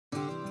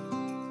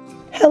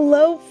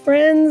Hello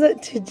friends,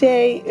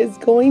 today is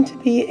going to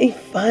be a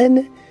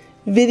fun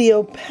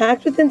video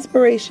packed with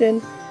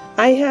inspiration.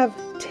 I have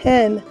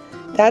 10,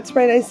 that's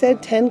right, I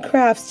said 10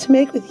 crafts to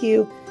make with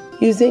you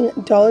using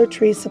Dollar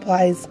Tree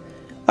supplies.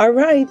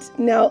 Alright,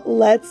 now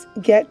let's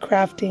get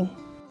crafting.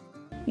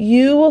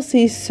 You will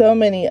see so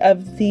many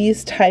of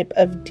these type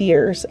of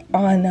deers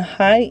on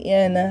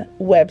high-end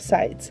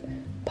websites.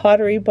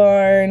 Pottery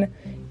Barn,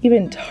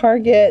 even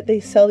Target, they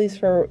sell these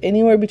for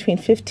anywhere between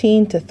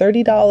 $15 to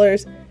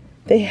 $30.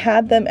 They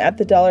had them at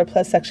the Dollar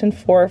Plus section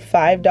for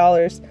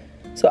 $5.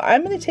 So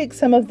I'm going to take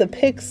some of the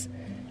picks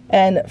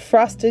and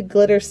frosted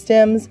glitter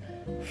stems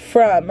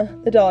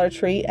from the Dollar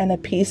Tree and a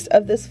piece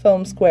of this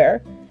foam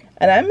square,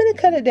 and I'm going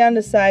to cut it down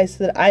to size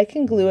so that I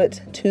can glue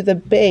it to the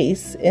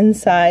base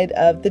inside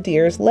of the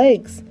deer's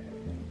legs.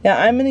 Now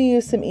I'm going to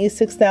use some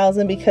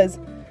E6000 because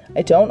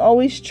I don't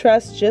always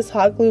trust just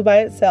hot glue by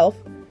itself.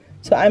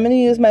 So I'm going to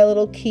use my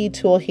little key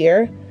tool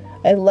here.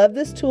 I love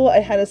this tool. I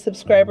had a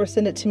subscriber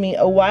send it to me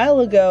a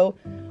while ago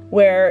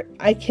where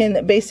I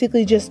can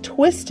basically just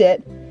twist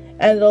it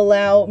and it'll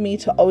allow me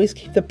to always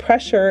keep the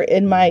pressure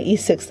in my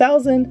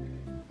E6000,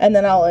 and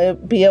then I'll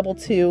be able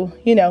to,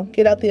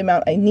 get out the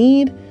amount I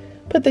need,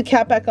 put the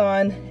cap back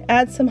on,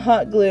 add some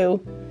hot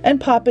glue, and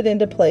pop it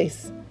into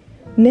place.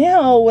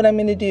 Now what I'm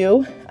going to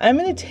do, I'm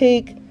going to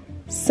take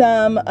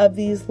some of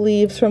these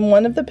leaves from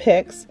one of the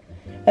picks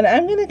and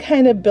I'm going to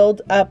kind of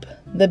build up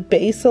the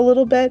base a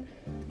little bit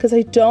because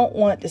I don't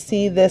want to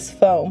see this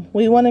foam.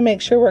 We want to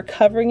make sure we're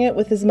covering it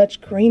with as much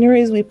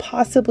greenery as we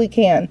possibly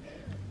can.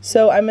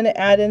 So I'm going to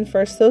add in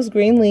first those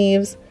green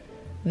leaves,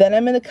 then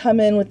I'm going to come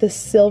in with this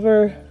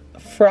silver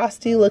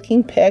frosty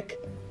looking pick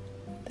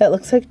that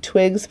looks like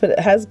twigs but it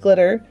has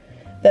glitter.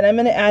 Then I'm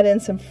going to add in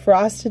some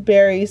frosted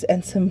berries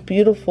and some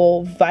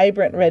beautiful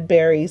vibrant red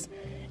berries.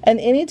 And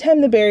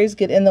anytime the berries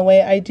get in the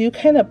way, I do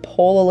kind of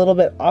pull a little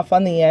bit off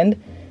on the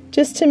end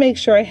just to make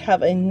sure I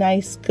have a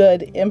nice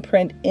good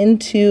imprint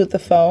into the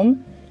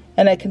foam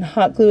and I can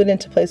hot glue it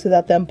into place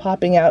without them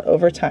popping out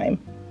over time.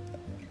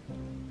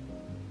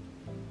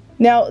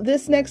 Now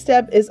this next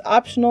step is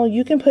optional.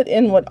 You can put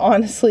in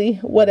honestly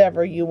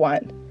whatever you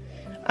want.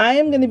 I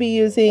am going to be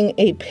using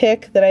a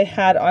pick that I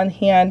had on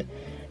hand.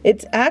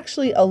 It's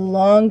actually a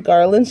long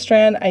garland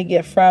strand I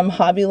get from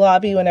Hobby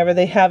Lobby whenever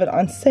they have it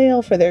on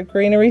sale for their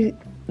greenery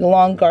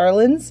long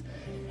garlands.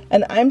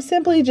 And I'm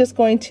simply just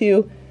going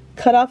to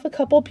cut off a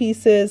couple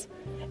pieces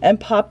and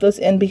pop those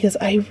in because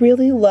I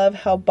really love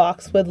how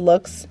boxwood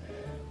looks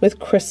with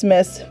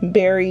Christmas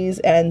berries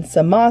and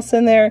some moss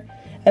in there.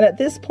 And at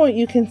this point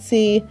you can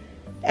see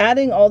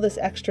adding all this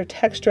extra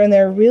texture in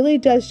there really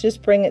does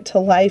just bring it to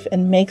life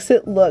and makes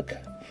it look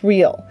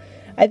real.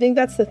 I think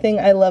that's the thing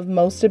I love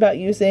most about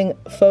using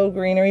faux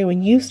greenery.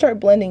 When you start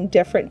blending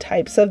different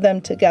types of them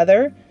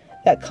together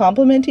that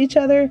complement each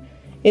other,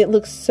 it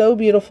looks so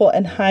beautiful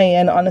and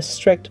high-end on a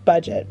strict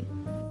budget.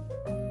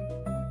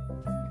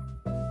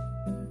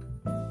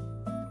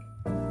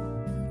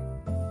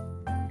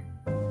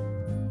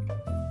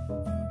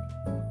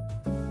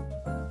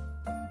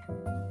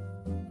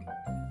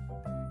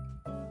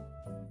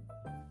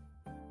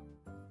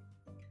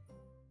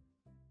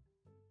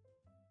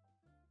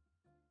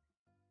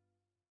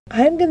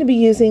 I'm going to be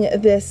using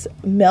this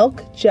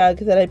milk jug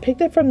that I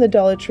picked up from the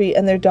Dollar Tree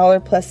and their Dollar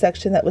Plus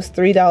section that was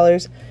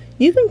 $3.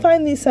 You can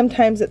find these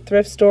sometimes at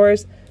thrift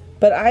stores,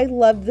 but I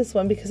love this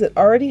one because it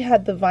already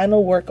had the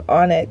vinyl work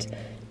on it.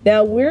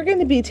 Now we're going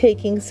to be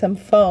taking some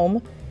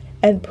foam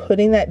and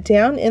putting that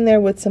down in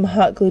there with some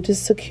hot glue to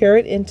secure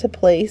it into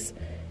place,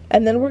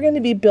 and then we're going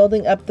to be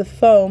building up the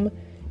foam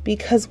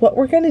because what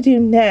we're going to do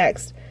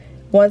next,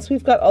 once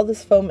we've got all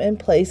this foam in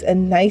place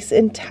and nice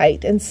and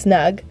tight and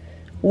snug,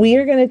 we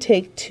are going to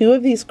take two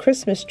of these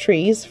Christmas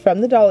trees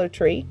from the Dollar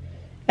Tree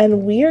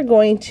and we are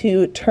going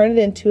to turn it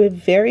into a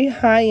very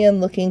high-end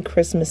looking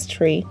Christmas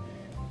tree.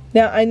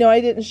 Now I know I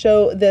didn't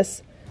show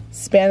this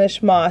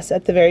Spanish moss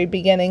at the very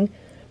beginning,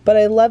 but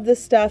I love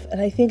this stuff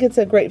and I think it's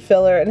a great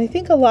filler, and I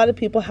think a lot of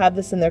people have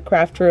this in their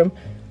craft room,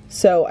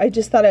 so I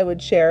just thought I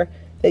would share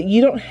that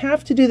you don't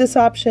have to do this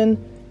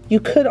option. You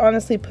could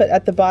honestly put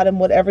at the bottom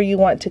whatever you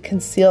want to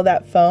conceal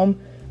that foam,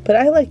 but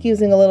I like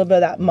using a little bit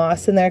of that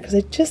moss in there because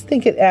I just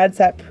think it adds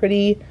that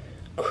pretty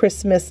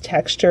Christmas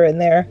texture in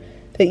there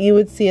that you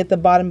would see at the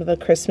bottom of a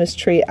Christmas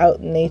tree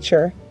out in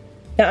nature.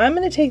 Now I'm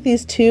going to take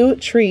these two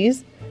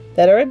trees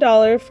that are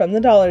 $1 from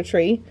the Dollar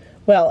Tree,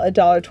 well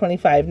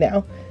 $1.25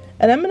 now,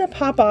 and I'm going to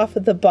pop off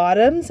the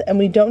bottoms, and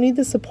we don't need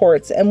the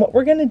supports, and what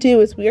we're going to do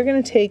is we are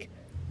going to take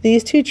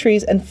these two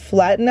trees and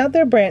flatten out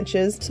their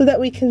branches so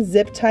that we can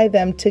zip tie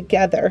them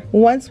together.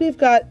 Once we've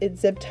got it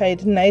zip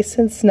tied nice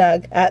and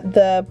snug at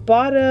the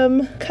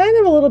bottom, kind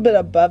of a little bit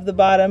above the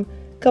bottom,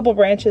 a couple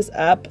branches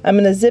up, I'm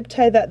going to zip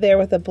tie that there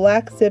with a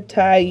black zip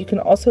tie. You can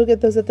also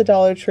get those at the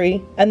Dollar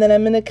Tree. And then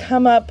I'm going to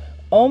come up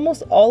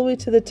almost all the way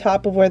to the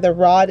top of where the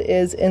rod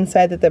is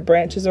inside that the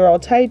branches are all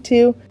tied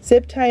to.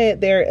 Zip tie it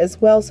there as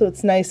well so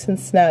it's nice and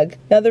snug.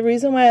 Now the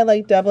reason why I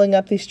like doubling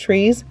up these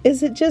trees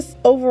is it just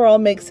overall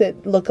makes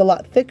it look a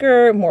lot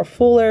thicker, more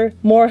fuller,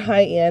 more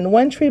high-end.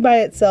 One tree by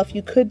itself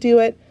you could do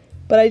it,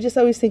 but I just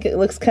always think it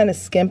looks kind of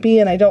skimpy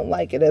and I don't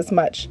like it as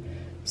much.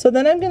 So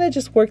then I'm going to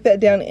just work that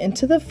down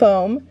into the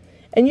foam,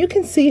 and you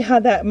can see how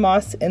that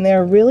moss in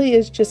there really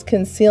is just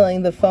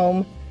concealing the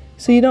foam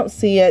so you don't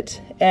see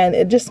it, and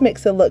it just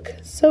makes it look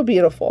so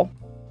beautiful.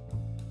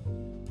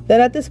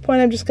 Then at this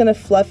point I'm just going to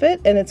fluff it,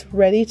 and it's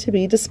ready to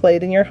be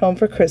displayed in your home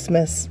for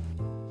Christmas.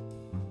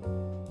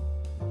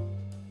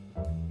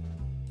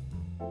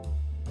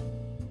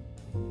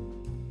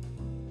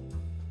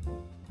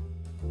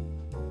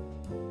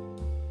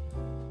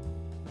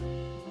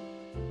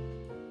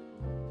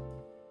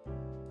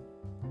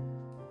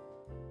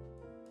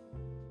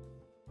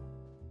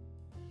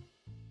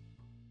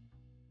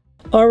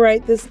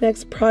 Alright, this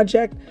next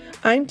project,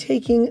 I'm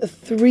taking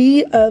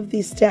 3 of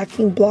these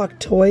stacking block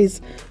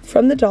toys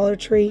from the Dollar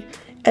Tree,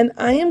 and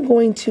I am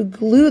going to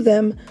glue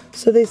them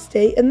so they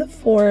stay in the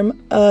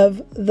form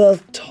of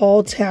the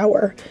tall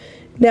tower.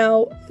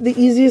 Now, the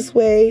easiest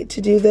way to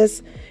do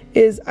this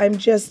is I'm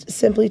just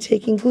simply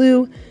taking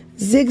glue,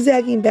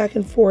 zigzagging back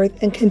and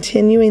forth, and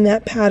continuing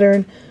that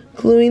pattern,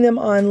 gluing them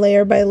on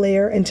layer by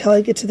layer until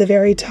I get to the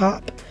very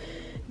top.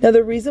 Now,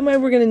 the reason why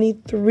we're going to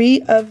need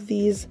 3 of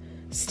these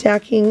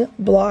stacking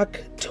block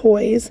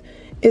toys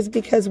is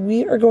because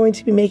we are going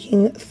to be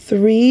making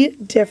 3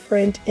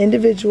 different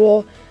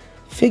individual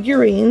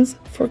figurines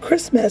for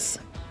Christmas.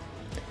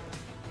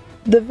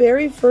 The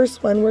very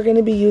first one, we're going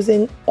to be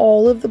using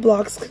all of the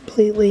blocks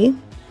completely.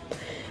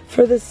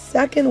 For the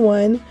second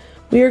one,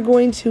 we are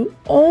going to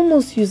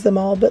almost use them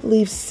all, but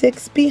leave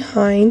 6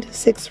 behind,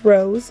 6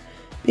 rows,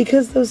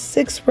 because those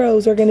 6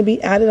 rows are going to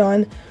be added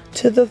on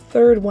to the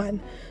third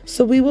one.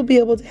 So we will be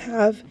able to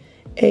have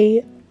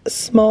a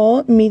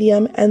small,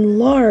 medium, and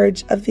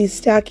large of these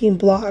stacking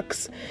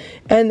blocks,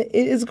 and it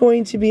is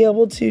going to be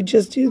able to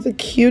just do the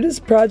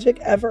cutest project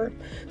ever.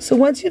 So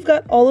once you've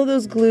got all of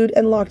those glued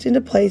and locked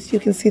into place, you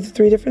can see the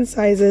 3 different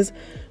sizes.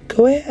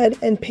 Go ahead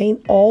and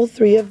paint all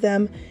 3 of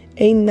them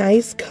a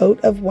nice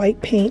coat of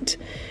white paint.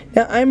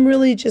 Now I'm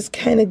really just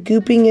kind of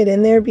gooping it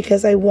in there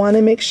because I want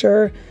to make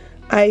sure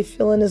I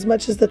fill in as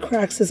much of the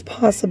cracks as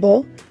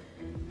possible.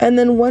 And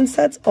then once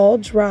that's all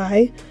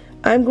dry,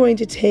 I'm going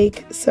to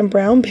take some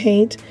brown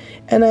paint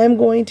and I'm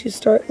going to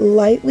start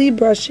lightly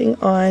brushing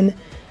on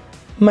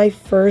my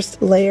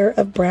first layer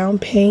of brown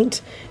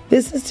paint.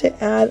 This is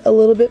to add a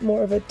little bit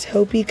more of a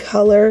taupey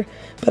color,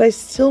 but I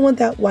still want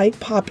that white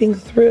popping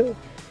through.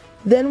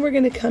 Then we're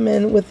going to come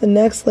in with the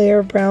next layer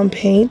of brown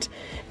paint,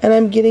 and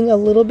I'm getting a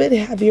little bit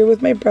heavier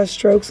with my brush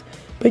strokes,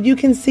 but you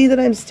can see that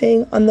I'm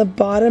staying on the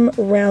bottom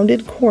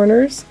rounded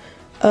corners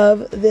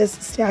of this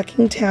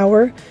stacking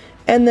tower,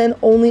 and then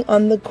only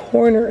on the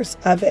corners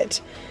of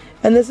it.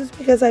 And this is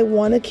because I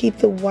want to keep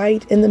the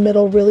white in the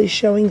middle really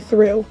showing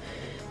through.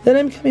 Then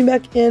I'm coming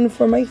back in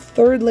for my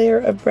third layer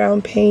of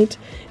brown paint,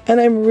 and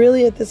I'm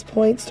really at this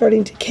point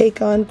starting to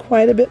cake on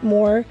quite a bit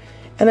more,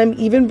 and I'm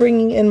even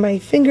bringing in my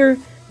finger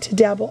to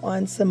dabble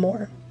on some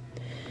more.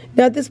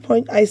 Now at this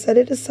point I set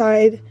it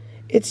aside.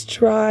 It's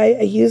dry.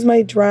 I use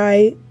my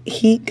dry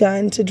heat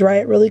gun to dry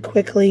it really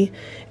quickly,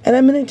 and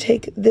I'm going to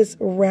take this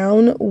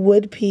round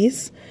wood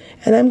piece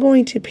and I'm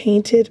going to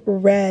paint it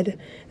red.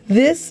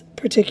 This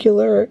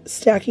particular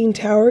stacking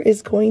tower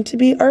is going to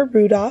be our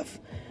Rudolph.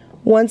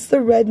 Once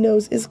the red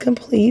nose is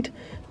complete,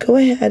 go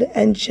ahead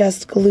and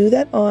just glue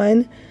that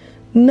on,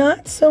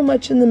 not so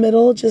much in the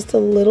middle, just a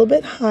little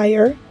bit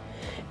higher.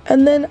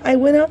 And then I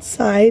went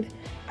outside.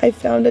 I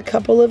found a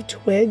couple of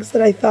twigs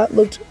that I thought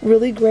looked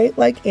really great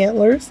like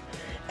antlers,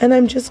 and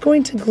I'm just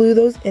going to glue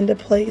those into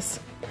place.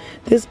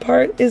 This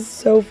part is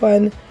so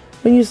fun.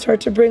 When you start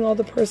to bring all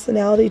the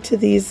personality to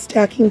these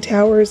stacking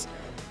towers,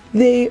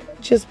 they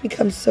just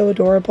become so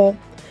adorable.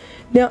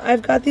 Now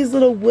I've got these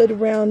little wood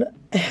round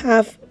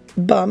half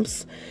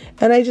bumps,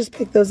 and I just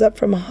picked those up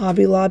from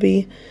Hobby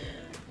Lobby,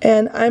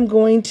 and I'm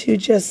going to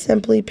just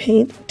simply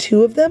paint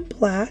 2 of them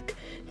black.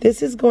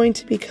 This is going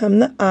to become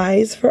the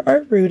eyes for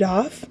our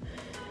Rudolph.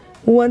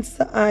 Once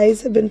the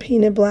eyes have been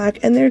painted black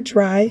and they're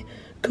dry,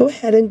 go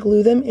ahead and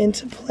glue them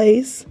into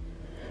place.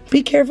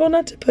 Be careful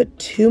not to put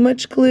too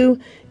much glue.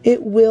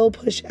 It will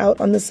push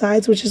out on the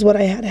sides, which is what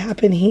I had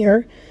happen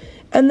here.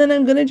 And then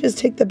I'm going to just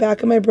take the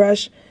back of my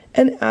brush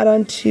and add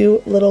on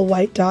 2 little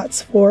white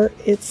dots for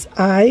its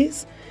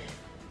eyes.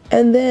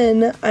 And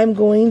then I'm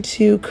going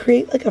to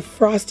create like a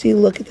frosty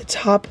look at the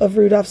top of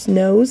Rudolph's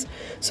nose.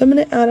 So I'm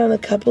going to add on a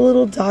couple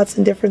little dots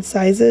in different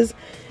sizes.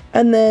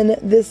 And then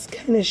this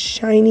kind of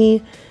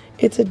shiny,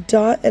 it's a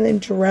dot and I'm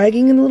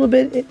dragging it a little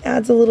bit. It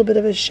adds a little bit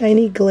of a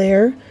shiny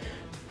glare,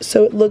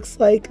 so it looks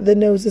like the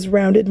nose is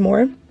rounded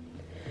more.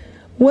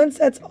 Once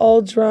that's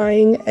all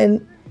drying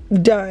and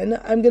done,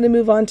 I'm going to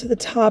move on to the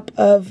top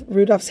of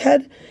Rudolph's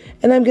head,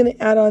 and I'm going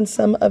to add on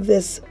some of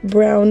this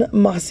brown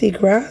mossy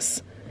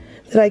grass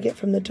that I get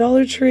from the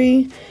Dollar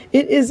Tree.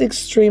 It is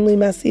extremely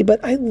messy,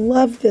 but I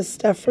love this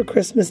stuff for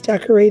Christmas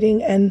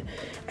decorating, and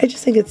I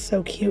just think it's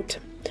so cute.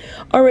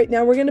 All right,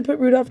 now we're going to put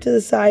Rudolph to the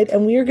side,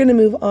 and we are going to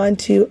move on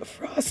to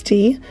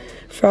Frosty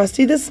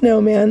the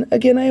Snowman.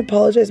 Again, I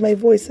apologize, my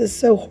voice is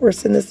so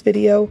hoarse in this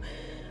video.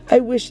 I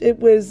wish it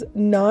was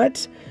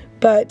not,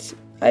 but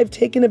I've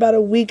taken about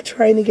a week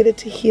trying to get it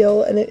to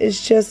heal, and it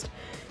is just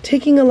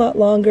taking a lot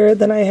longer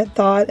than I had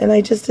thought, and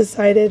I just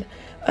decided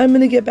I'm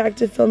going to get back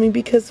to filming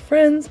because,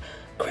 friends,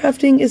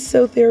 crafting is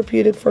so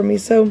therapeutic for me.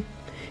 So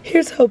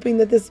here's hoping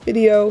that this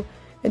video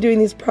and doing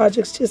these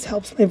projects just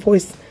helps my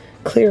voice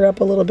clear up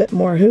a little bit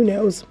more. Who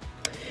knows?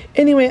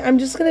 Anyway, I'm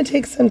just going to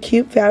take some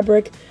cute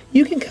fabric.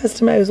 You can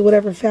customize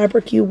whatever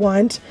fabric you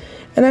want,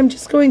 and I'm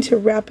just going to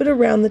wrap it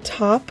around the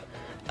top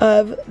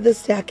of the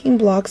stacking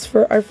blocks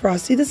for our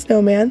Frosty the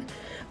Snowman.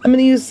 I'm going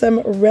to use some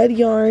red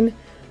yarn,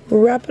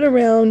 wrap it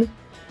around,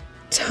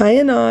 tie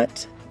a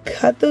knot,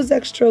 cut those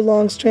extra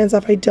long strands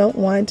off I don't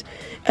want,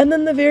 and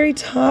then the very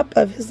top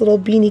of his little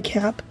beanie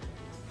cap,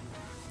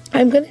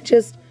 I'm going to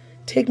just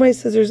take my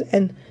scissors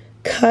and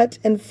cut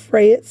and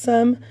fray it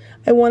some.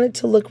 I want it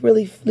to look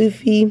really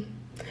floofy.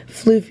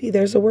 Floofy,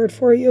 there's a word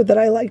for you that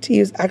I like to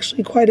use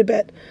actually quite a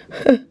bit.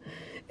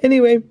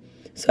 Anyway,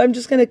 so I'm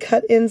just going to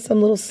cut in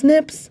some little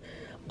snips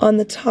on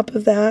the top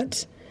of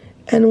that,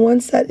 and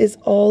once that is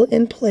all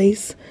in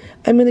place,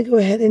 I'm going to go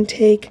ahead and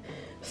take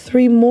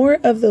 3 more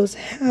of those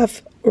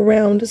half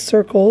round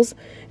circles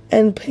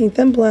and paint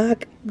them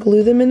black,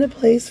 glue them into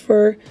place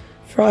for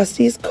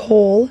Frosty's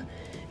coal,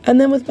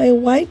 and then with my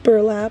white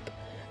burlap,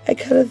 I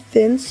cut a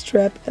thin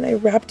strip and I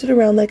wrapped it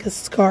around like a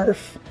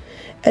scarf.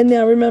 And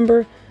now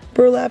remember,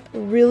 burlap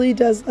really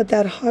does let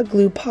that hot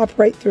glue pop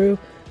right through,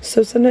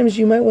 so sometimes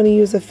you might want to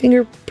use a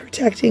finger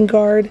protecting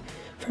guard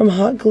from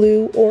hot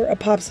glue or a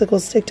popsicle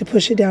stick to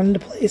push it down into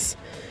place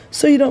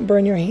so you don't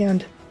burn your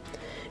hand.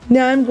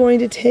 Now I'm going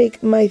to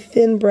take my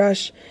thin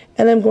brush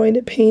and I'm going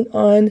to paint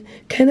on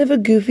kind of a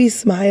goofy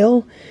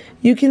smile.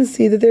 You can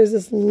see that there's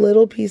this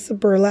little piece of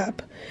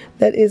burlap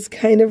that is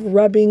kind of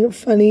rubbing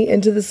funny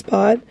into the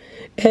spot,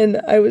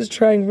 and I was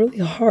trying really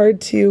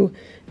hard to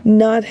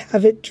not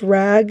have it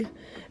drag,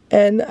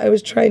 and I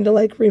was trying to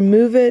like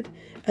remove it,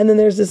 and then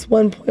there's this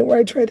one point where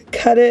I try to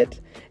cut it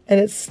and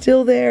it's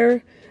still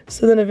there.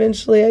 So then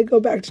eventually I go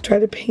back to try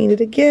to paint it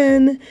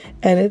again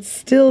and it's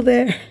still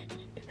there.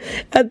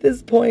 At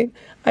this point,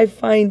 I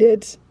find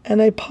it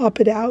and I pop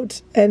it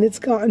out and it's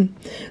gone.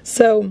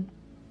 So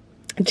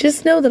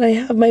just know that I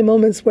have my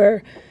moments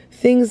where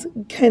things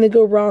kind of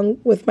go wrong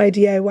with my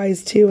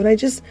DIYs too. And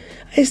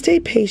I stay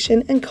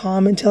patient and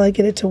calm until I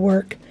get it to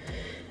work.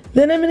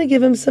 Then I'm going to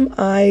give him some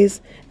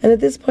eyes, and at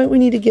this point we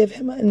need to give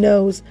him a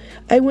nose.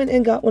 I went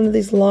and got one of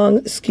these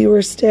long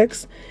skewer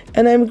sticks,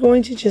 and I'm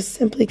going to just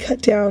simply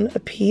cut down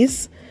a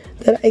piece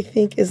that I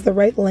think is the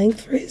right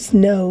length for his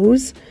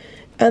nose.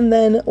 And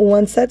then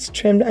once that's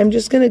trimmed, I'm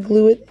just going to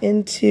glue it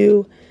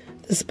into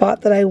the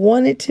spot that I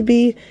want it to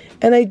be.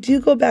 And I do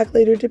go back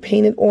later to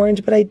paint it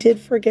orange, but I did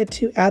forget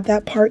to add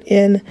that part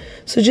in.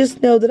 So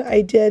just know that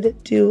I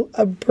did do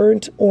a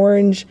burnt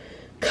orange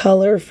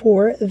color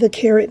for the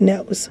carrot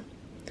nose.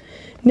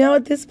 Now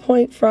at this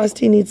point,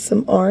 Frosty needs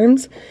some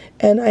arms,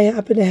 and I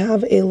happen to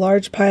have a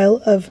large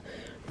pile of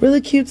really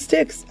cute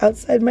sticks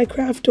outside my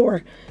craft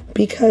door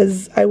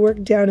because I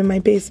work down in my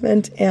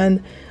basement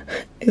and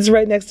it's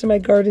right next to my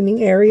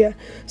gardening area.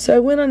 So I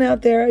went on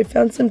out there, I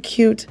found some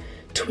cute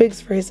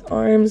twigs for his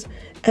arms,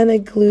 and I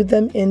glued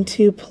them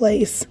into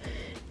place.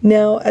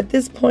 Now at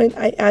this point,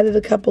 I added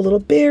a couple little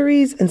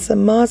berries and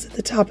some moss at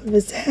the top of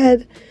his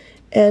head,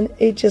 and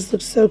it just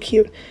looks so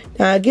cute.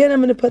 Now again, I'm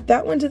going to put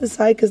that one to the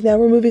side because now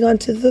we're moving on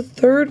to the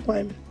third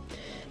one.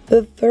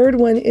 The third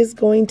one is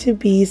going to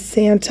be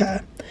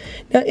Santa.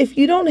 Now if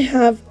you don't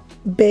have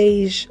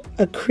beige,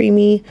 a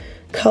creamy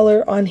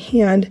color on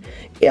hand,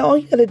 all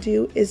you got to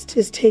do is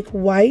just take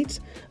white,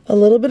 a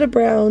little bit of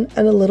brown,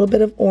 and a little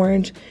bit of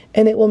orange,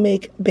 and it will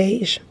make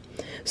beige.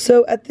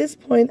 So at this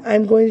point,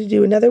 I'm going to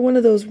do another one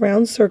of those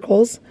round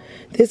circles.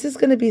 This is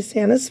going to be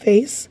Santa's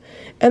face,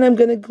 and I'm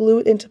going to glue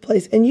it into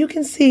place. And you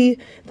can see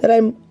that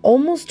I'm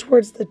almost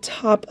towards the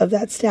top of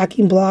that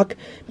stacking block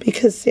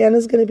because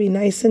Santa's going to be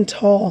nice and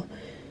tall.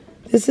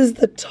 This is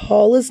the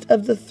tallest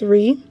of the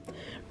 3.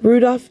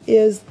 Rudolph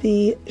is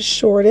the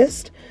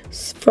shortest.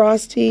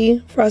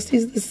 Frosty's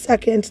the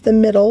second, the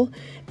middle,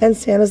 and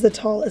Santa's the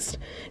tallest.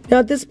 Now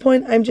at this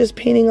point, I'm just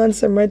painting on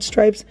some red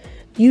stripes.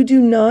 You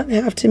do not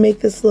have to make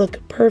this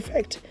look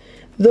perfect.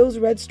 Those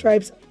red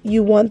stripes,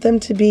 you want them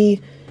to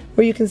be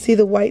where you can see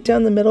the white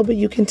down the middle, but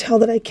you can tell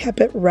that I kept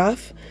it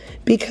rough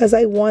because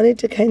I wanted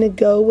to kind of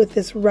go with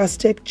this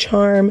rustic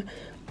charm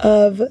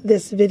of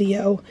this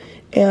video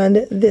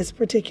and this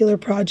particular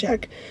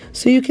project.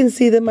 So you can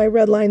see that my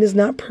red line is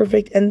not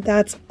perfect, and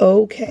that's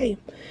okay.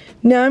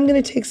 Now I'm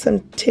going to take some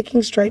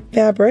ticking stripe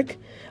fabric.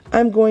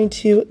 I'm going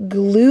to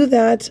glue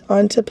that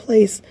onto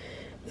place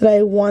that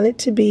I want it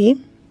to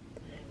be.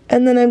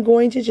 And then I'm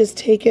going to just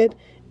take it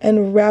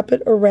and wrap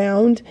it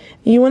around.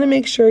 You want to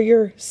make sure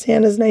your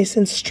Santa's nice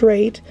and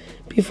straight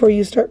before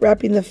you start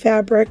wrapping the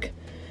fabric.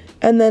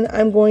 And then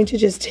I'm going to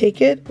just take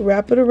it,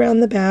 wrap it around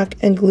the back,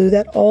 and glue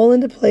that all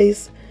into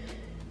place.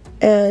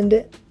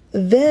 And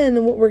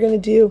then what we're going to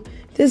do,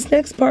 this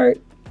next part,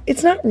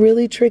 it's not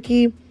really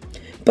tricky,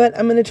 but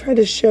I'm going to try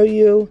to show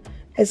you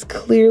as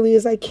clearly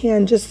as I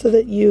can just so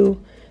that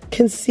you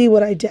can see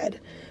what I did.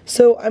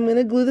 So I'm going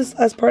to glue this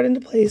last part into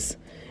place.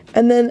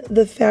 And then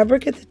the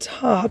fabric at the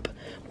top,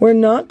 we're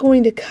not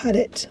going to cut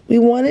it. We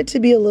want it to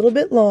be a little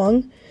bit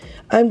long.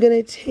 I'm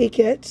going to take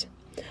it,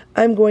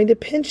 I'm going to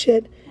pinch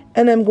it,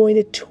 and I'm going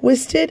to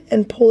twist it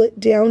and pull it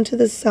down to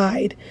the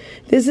side.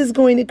 This is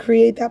going to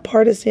create that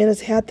part of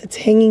Santa's hat that's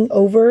hanging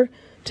over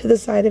to the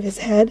side of his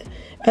head.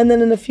 And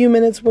then in a few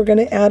minutes, we're going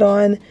to add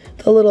on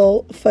the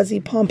little fuzzy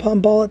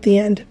pom-pom ball at the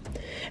end.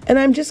 And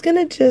I'm just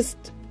going to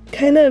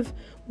kind of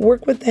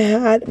work with the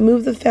hat,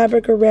 move the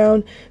fabric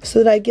around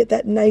so that I get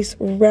that nice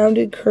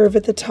rounded curve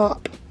at the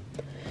top.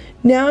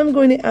 Now I'm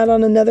going to add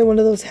on another one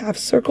of those half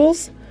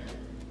circles,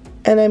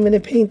 and I'm going to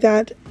paint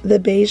that the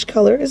beige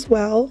color as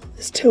well,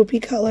 this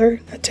taupey color,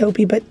 not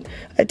taupey, but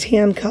a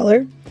tan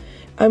color.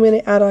 I'm going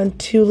to add on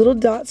 2 little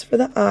dots for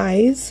the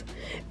eyes,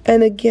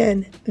 and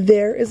again,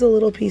 there is a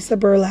little piece of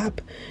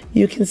burlap.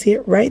 You can see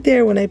it right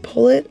there. When I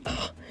pull it,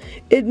 oh,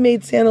 it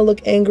made Santa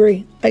look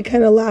angry. I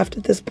kind of laughed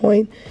at this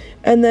point,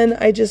 and then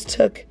I just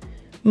took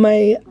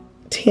my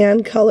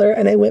tan color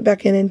and I went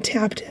back in and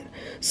tapped it.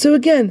 So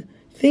again,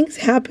 things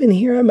happen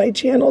here on my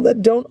channel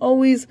that don't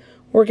always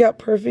work out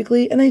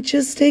perfectly, and I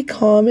just stay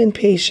calm and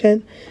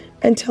patient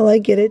until I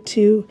get it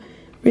to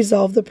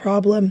resolve the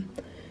problem.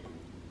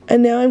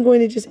 And now I'm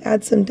going to just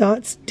add some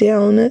dots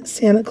down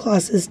Santa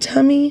Claus's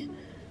tummy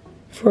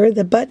for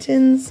the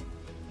buttons.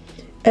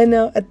 And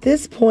now at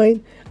this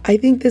point, I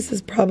think this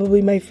is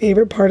probably my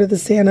favorite part of the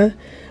Santa.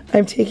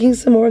 I'm taking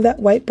some more of that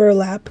white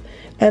burlap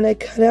and I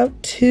cut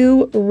out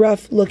 2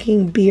 rough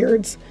looking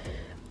beards.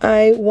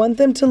 I want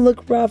them to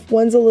look rough.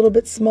 One's a little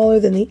bit smaller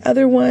than the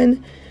other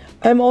one.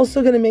 I'm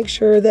also going to make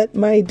sure that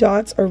my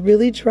dots are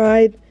really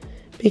dried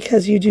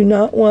because you do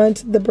not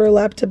want the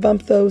burlap to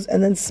bump those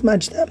and then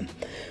smudge them.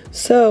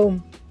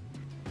 So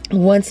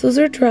once those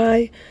are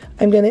dry,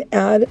 I'm going to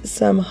add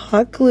some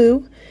hot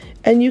glue,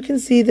 and you can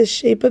see the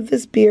shape of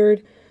this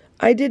beard.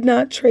 I did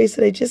not trace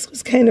it. I just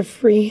was kind of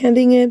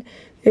freehanding it.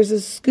 There's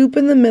a scoop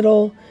in the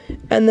middle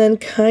and then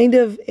kind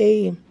of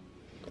a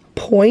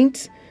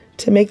point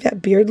to make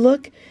that beard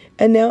look.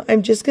 And now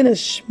I'm just going to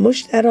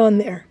smush that on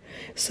there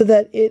so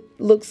that it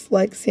looks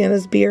like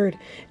Santa's beard.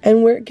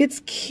 And where it gets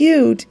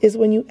cute is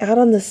when you add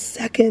on the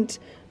second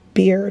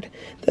beard.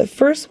 The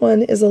first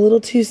one is a little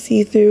too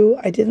see-through.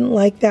 I didn't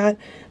like that,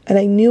 and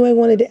I knew I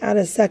wanted to add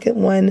a second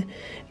one.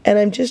 And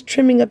I'm just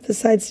trimming up the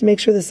sides to make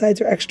sure the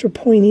sides are extra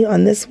pointy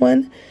on this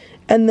one.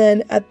 And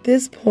then at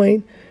this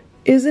point,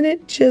 isn't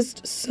it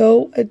just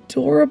so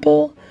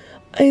adorable?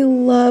 I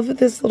love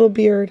this little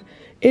beard.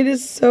 It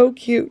is so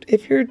cute.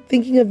 If you're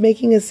thinking of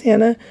making a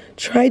Santa,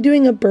 try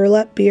doing a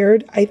burlap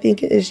beard. I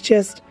think it is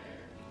just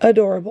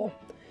adorable.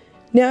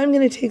 Now I'm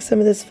going to take some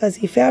of this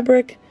fuzzy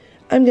fabric.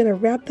 I'm going to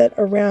wrap that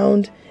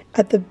around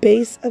at the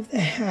base of the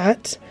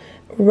hat,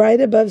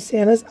 right above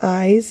Santa's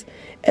eyes.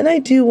 And I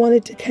do want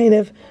it to kind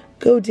of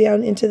go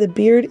down into the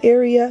beard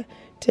area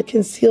to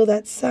conceal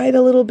that side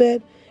a little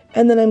bit.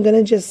 And then I'm going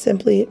to just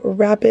simply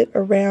wrap it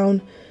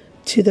around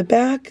to the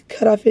back,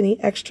 cut off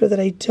any extra that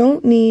I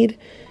don't need,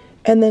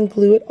 and then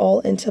glue it all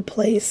into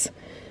place.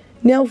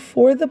 Now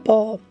for the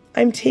ball,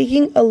 I'm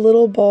taking a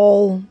little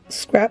ball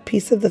scrap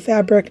piece of the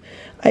fabric.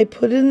 I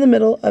put it in the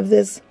middle of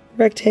this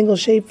rectangle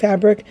shaped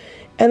fabric,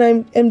 and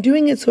I'm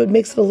doing it so it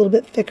makes it a little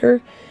bit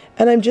thicker.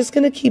 And I'm just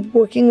going to keep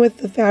working with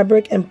the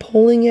fabric and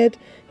pulling it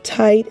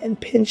tight and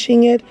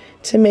pinching it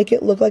to make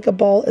it look like a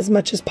ball as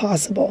much as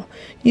possible.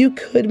 You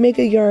could make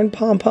a yarn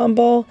pom-pom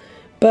ball,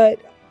 but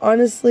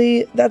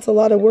honestly, that's a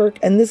lot of work,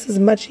 and this is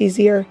much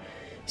easier.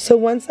 So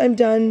once I'm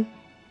done,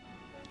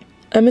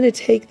 I'm going to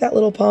take that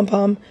little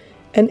pom-pom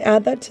and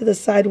add that to the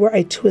side where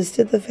I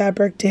twisted the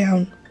fabric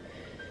down.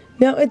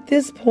 Now at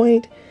this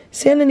point,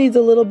 Santa needs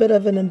a little bit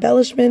of an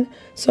embellishment,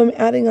 so I'm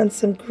adding on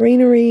some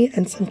greenery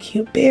and some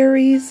cute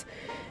berries.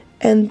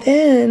 And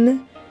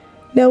then,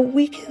 now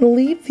we can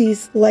leave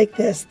these like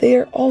this. They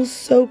are all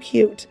so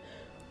cute.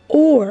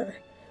 Or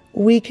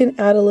we can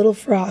add a little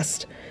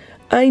frost.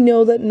 I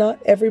know that not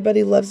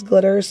everybody loves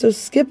glitter, so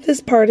skip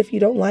this part if you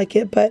don't like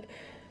it, but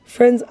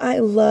friends, I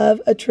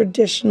love a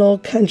traditional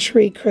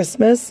country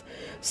Christmas,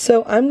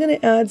 so I'm going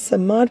to add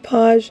some Mod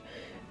Podge,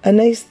 a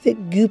nice thick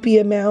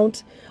goopy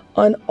amount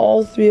on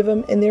all 3 of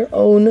them in their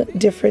own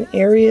different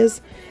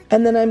areas,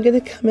 and then I'm going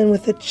to come in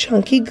with a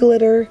chunky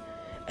glitter.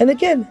 And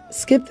again,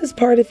 skip this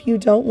part if you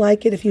don't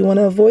like it. If you want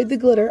to avoid the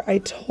glitter, I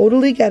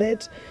totally get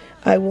it.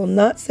 I will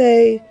not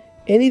say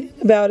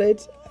anything about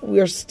it.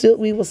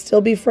 We will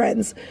still be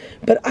friends,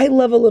 but I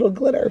love a little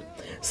glitter.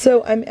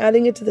 So I'm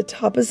adding it to the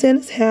top of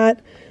Santa's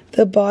hat,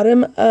 the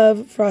bottom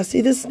of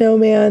Frosty the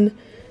Snowman,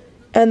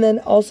 and then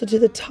also to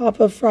the top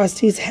of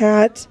Frosty's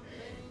hat.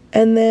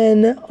 And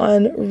then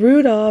on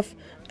Rudolph,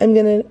 I'm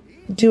going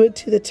to do it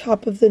to the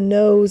top of the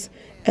nose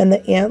and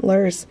the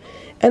antlers.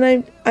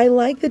 And I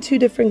like the 2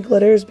 different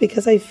glitters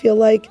because I feel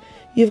like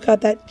you've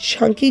got that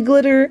chunky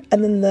glitter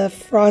and then the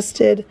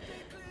frosted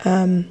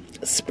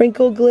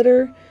sprinkle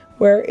glitter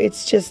where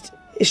it's just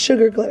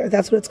sugar glitter.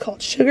 That's what it's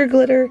called, sugar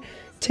glitter.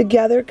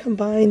 Together,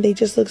 combined, they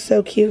just look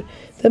so cute.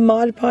 The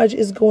Mod Podge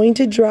is going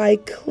to dry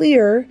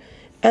clear,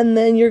 And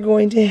then you're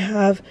going to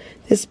have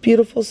this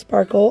beautiful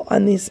sparkle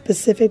on these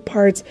specific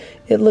parts.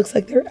 It looks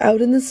like they're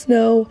out in the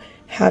snow,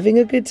 having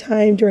a good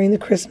time during the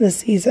Christmas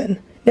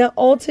season. Now,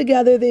 all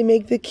together, they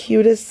make the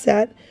cutest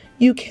set.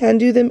 You can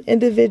do them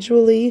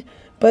individually,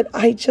 but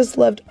I just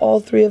loved all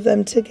three of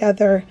them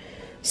together.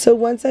 So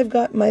once I've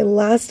got my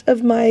last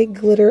of my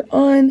glitter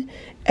on,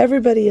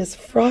 everybody is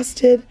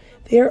frosted.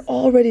 They are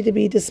all ready to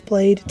be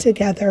displayed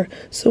together.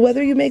 So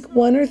whether you make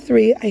one or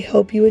three, I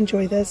hope you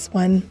enjoy this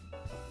one.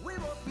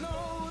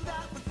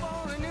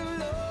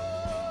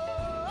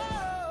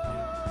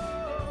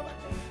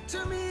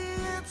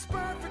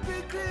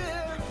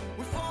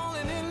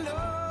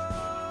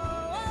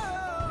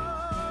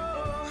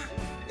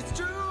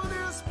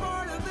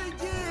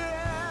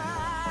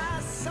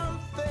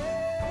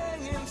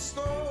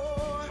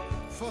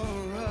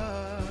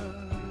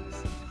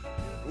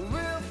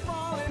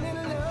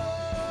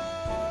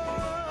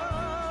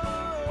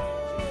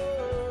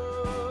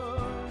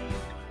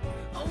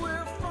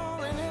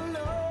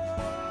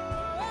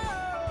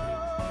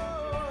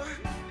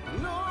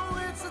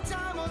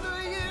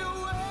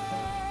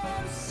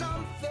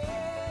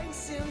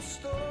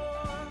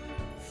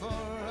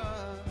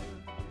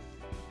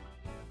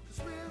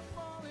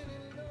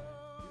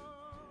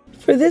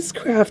 For this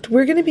craft,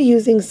 we're going to be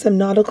using some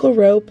nautical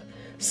rope,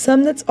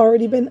 some that's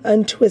already been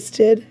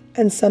untwisted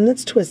and some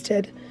that's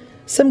twisted,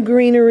 some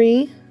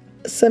greenery,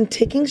 some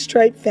ticking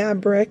stripe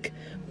fabric,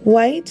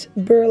 white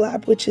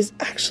burlap, which is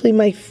actually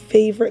my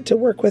favorite to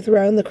work with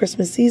around the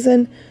Christmas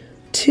season,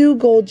 2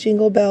 gold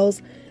jingle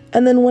bells,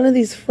 and then one of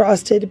these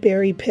frosted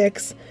berry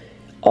picks.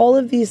 All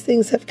of these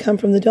things have come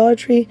from the Dollar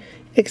Tree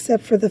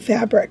except for the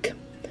fabric.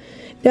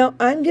 Now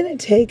I'm going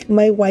to take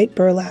my white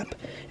burlap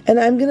and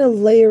I'm going to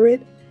layer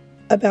it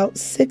about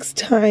 6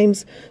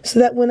 times so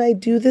that when I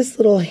do this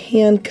little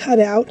hand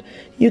cutout,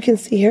 you can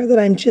see here that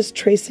I'm just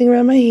tracing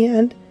around my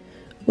hand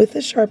with a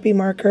Sharpie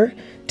marker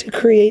to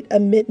create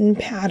a mitten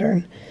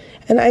pattern.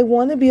 And I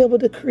want to be able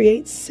to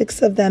create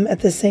 6 of them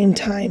at the same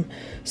time.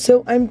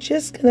 So I'm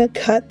just going to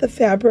cut the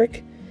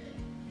fabric,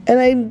 and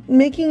I'm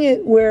making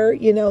it where,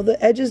 you know,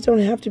 the edges don't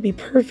have to be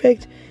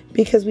perfect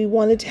because we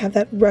wanted to have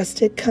that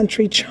rustic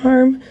country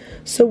charm.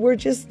 So we're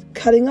just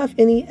cutting off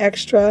any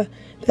extra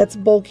that's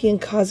bulky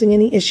and causing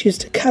any issues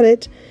to cut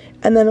it.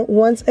 And then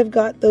once I've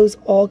got those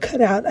all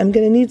cut out, I'm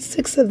going to need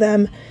 6 of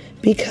them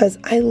because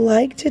I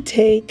like to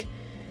take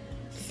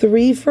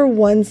 3 for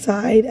one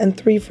side and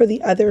 3 for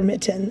the other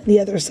mitten, the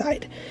other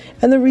side.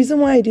 And the reason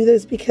why I do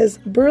this is because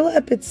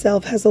burlap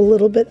itself has a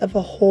little bit of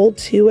a hole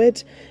to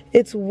it.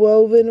 It's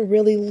woven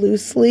really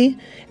loosely,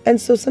 and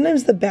so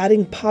sometimes the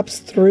batting pops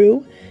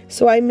through.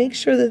 So I make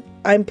sure that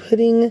I'm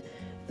putting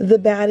the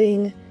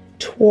batting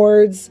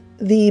towards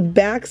the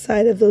back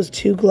side of those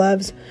 2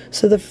 gloves,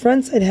 so the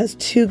front side has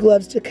 2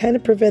 gloves to kind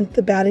of prevent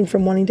the batting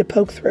from wanting to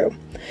poke through.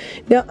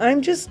 Now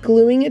I'm just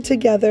gluing it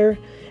together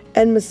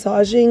and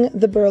massaging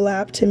the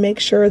burlap to make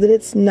sure that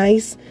it's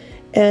nice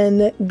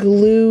and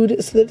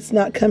glued so that it's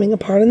not coming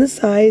apart on the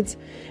sides.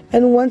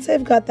 And once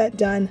I've got that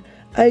done,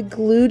 I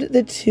glued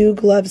the 2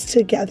 gloves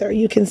together.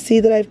 You can see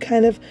that I've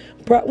kind of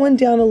brought one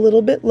down a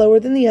little bit lower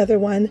than the other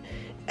one,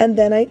 and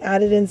then I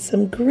added in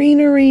some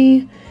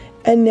greenery,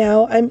 and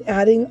now I'm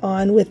adding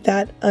on with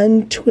that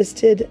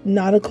untwisted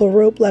nautical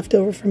rope left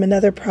over from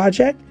another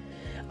project.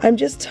 I'm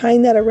just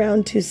tying that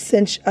around to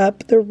cinch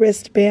up the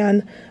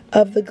wristband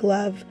of the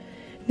glove.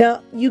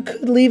 Now, you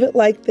could leave it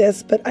like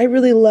this, but I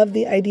really love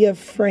the idea of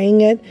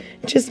fraying it,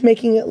 just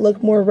making it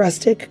look more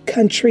rustic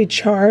country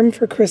charm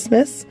for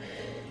Christmas.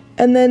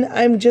 And then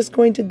I'm just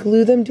going to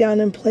glue them down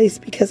in place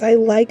because I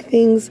like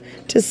things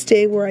to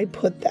stay where I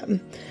put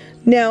them.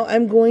 Now,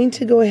 I'm going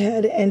to go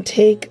ahead and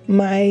take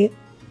my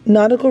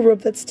nautical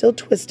rope that's still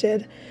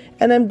twisted,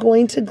 and I'm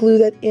going to glue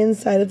that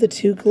inside of the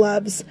 2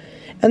 gloves.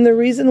 And the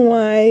reason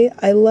why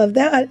I love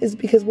that is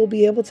because we'll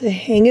be able to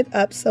hang it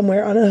up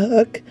somewhere on a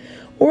hook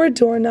or a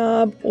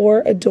doorknob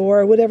or a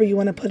door, whatever you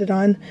want to put it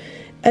on.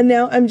 And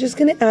now I'm just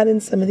going to add in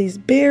some of these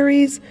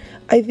berries.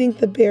 I think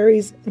the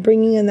berries,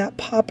 bringing in that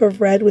pop of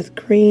red with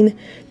green,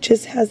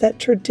 just has that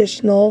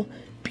traditional,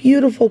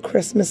 beautiful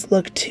Christmas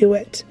look to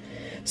it.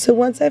 So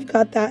once I've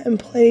got that in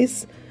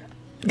place,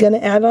 I'm going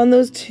to add on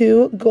those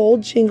 2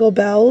 gold jingle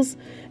bells,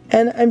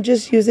 and I'm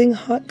just using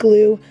hot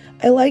glue.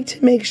 I like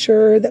to make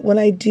sure that when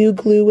I do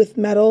glue with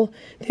metal,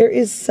 there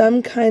is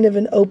some kind of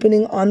an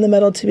opening on the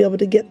metal to be able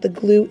to get the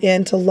glue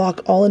in to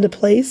lock all into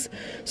place.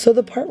 So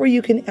the part where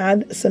you can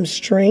add some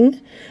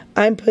string,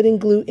 I'm putting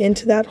glue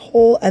into that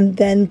hole and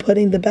then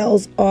putting the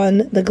bells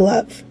on the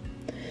glove.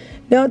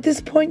 Now at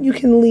this point you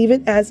can leave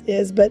it as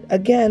is, but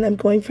again, I'm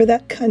going for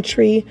that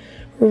country,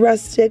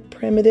 rustic,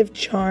 primitive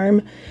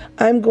charm.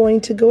 I'm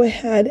going to go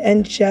ahead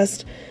and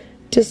just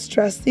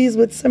distress these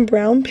with some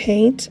brown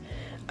paint.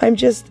 I'm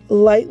just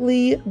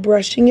lightly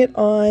brushing it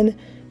on,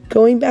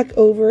 going back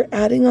over,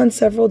 adding on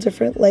several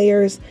different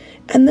layers.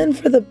 And then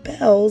for the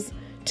bells,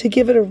 to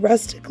give it a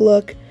rustic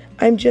look,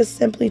 I'm just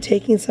simply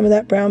taking some of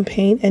that brown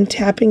paint and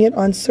tapping it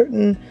on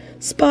certain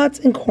spots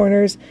and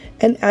corners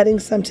and adding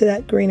some to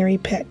that greenery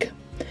pick.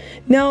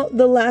 Now,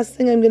 the last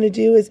thing I'm going to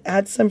do is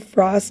add some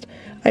frost.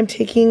 I'm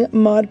taking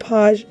Mod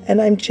Podge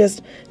and I'm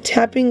just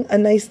tapping a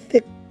nice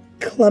thick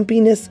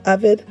clumpiness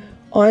of it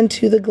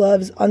onto the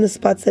gloves on the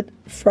spots that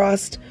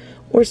frost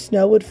or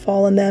snow would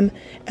fall on them.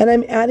 And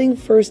I'm adding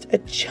first a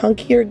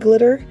chunkier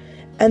glitter,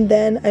 and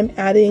then I'm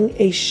adding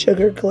a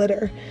sugar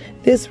glitter.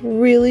 This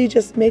really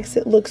just makes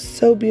it look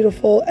so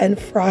beautiful and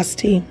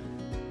frosty.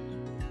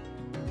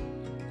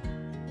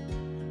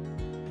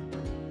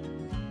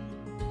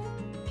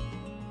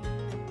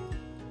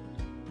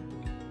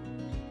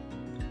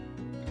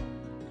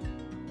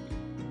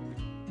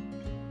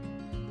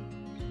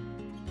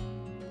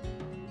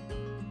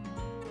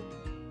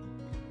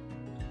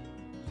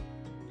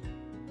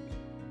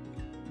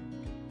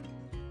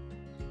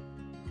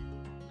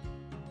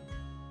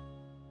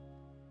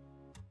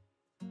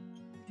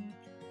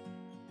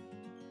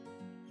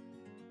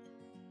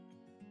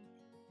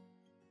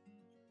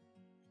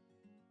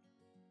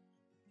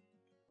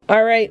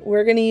 All right,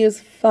 we're going to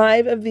use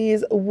 5 of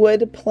these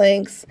wood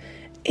planks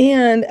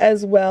and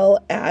as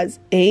well as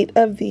 8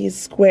 of these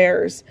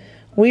squares.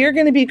 We are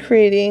going to be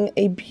creating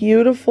a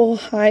beautiful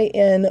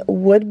high-end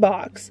wood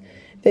box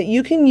that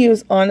you can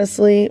use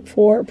honestly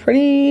for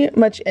pretty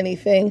much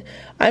anything.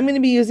 I'm going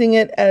to be using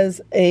it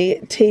as a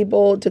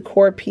table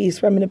decor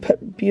piece where I'm going to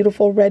put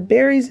beautiful red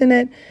berries in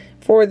it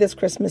for this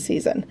Christmas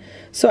season.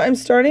 So I'm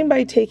starting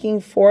by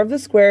taking 4 of the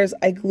squares.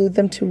 I glued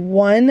them to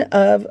one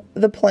of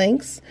the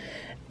planks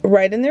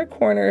right in their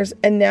corners,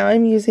 and now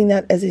I'm using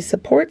that as a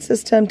support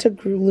system to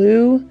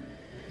glue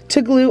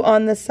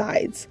on the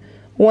sides.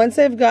 Once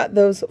I've got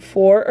those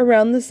 4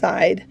 around the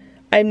side,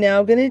 I'm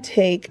now going to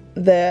take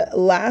the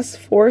last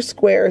 4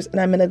 squares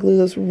and I'm going to glue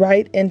those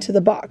right into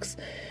the box.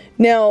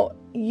 Now,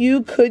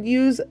 you could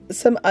use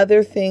some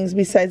other things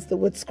besides the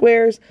wood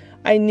squares.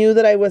 I knew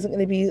that I wasn't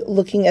going to be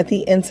looking at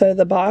the inside of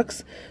the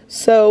box,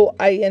 so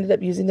I ended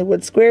up using the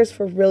wood squares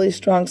for really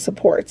strong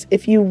supports.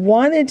 If you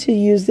wanted to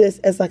use this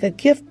as like a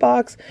gift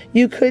box,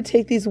 you could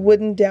take these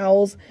wooden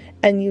dowels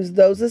and use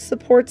those as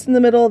supports in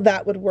the middle.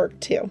 That would work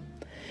too.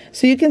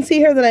 So you can see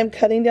here that I'm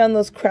cutting down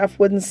those craft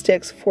wooden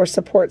sticks for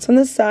supports on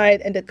the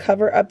side and to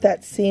cover up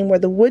that seam where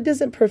the wood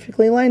doesn't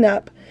perfectly line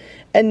up.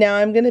 And now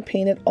I'm going to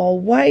paint it all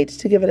white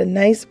to give it a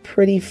nice,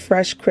 pretty,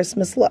 fresh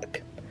Christmas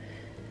look.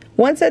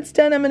 Once that's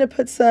done, I'm going to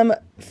put some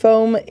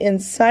foam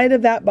inside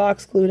of that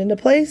box glued into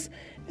place,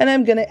 and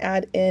I'm going to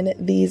add in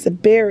these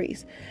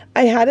berries.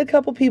 I had a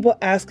couple people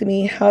ask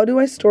me, how do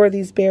I store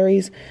these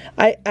berries?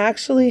 I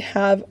actually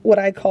have what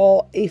I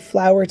call a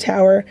flower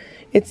tower.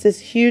 It's this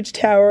huge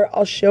tower.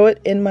 I'll show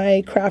it in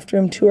my craft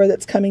room tour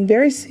that's coming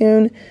very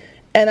soon.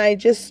 And I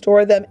just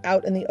store them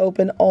out in the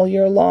open all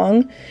year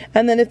long.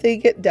 And then if they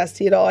get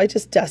dusty at all, I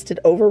just dust it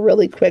over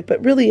really quick,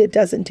 but really it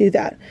doesn't do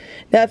that.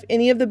 Now, if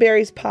any of the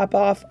berries pop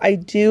off, I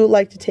do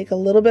like to take a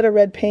little bit of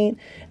red paint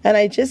and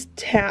I just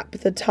tap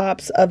the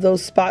tops of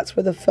those spots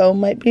where the foam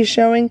might be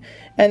showing,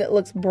 and it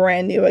looks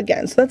brand new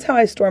again. So that's how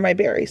I store my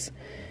berries.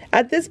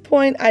 At this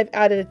point, I've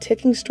added a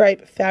ticking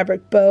stripe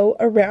fabric bow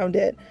around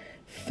it,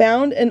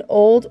 found an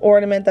old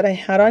ornament that I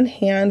had on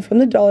hand from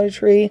the Dollar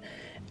Tree,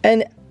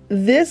 and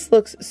this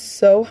looks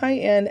so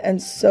high-end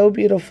and so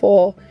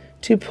beautiful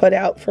to put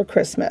out for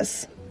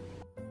Christmas.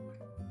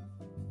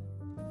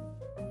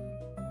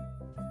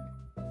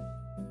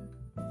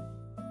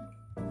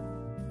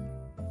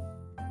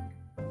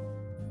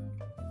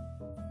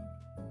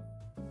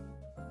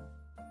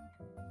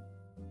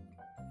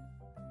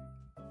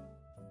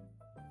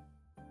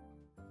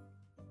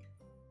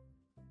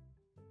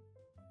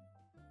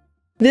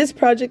 This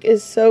project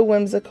is so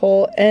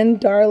whimsical and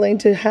darling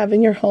to have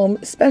in your home,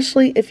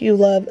 especially if you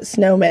love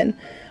snowmen.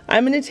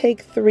 I'm going to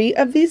take 3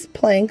 of these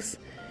planks.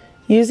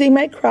 Using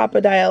my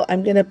Crop-A-Dile,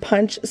 I'm going to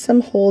punch some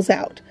holes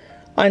out.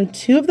 On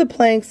 2 of the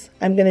planks,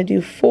 I'm going to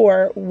do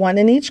 4, 1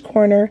 in each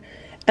corner.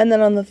 And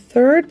then on the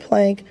 3rd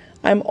plank,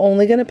 I'm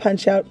only going to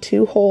punch out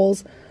 2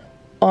 holes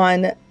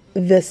on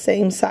the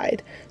same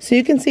side. So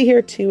you can see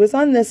here 2 is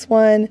on this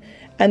one,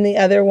 and the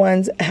other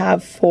ones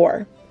have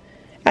 4.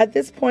 At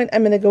this point,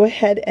 I'm going to go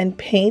ahead and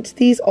paint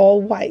these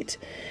all white.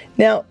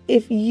 Now,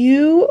 if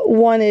you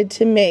wanted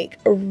to make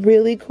a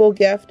really cool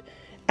gift,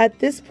 at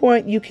this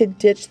point, you could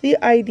ditch the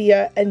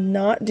idea and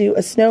not do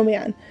a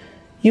snowman.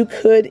 You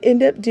could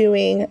end up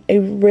doing a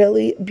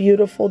really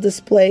beautiful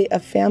display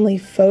of family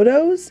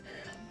photos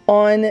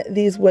on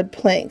these wood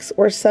planks,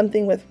 or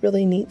something with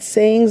really neat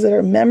sayings that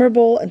are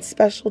memorable and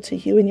special to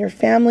you and your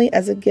family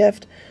as a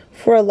gift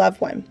for a loved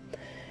one.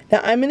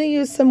 Now, I'm going to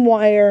use some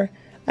wire.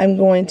 I'm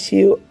going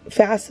to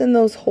fasten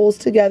those holes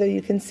together.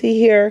 You can see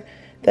here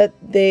that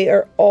they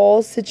are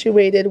all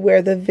situated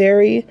where the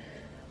very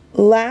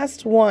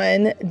last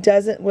one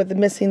doesn't, with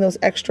missing those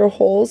extra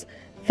holes,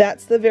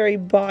 that's the very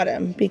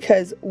bottom,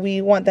 because we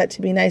want that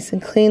to be nice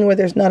and clean where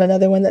there's not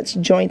another one that's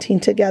jointing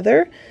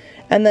together.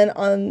 And then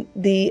on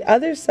the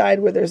other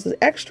side where there's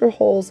the extra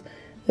holes,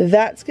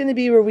 that's going to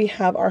be where we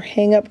have our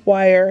hang-up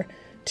wire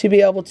to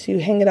be able to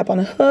hang it up on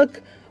a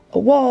hook, a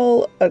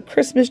wall, a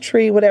Christmas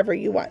tree, whatever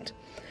you want.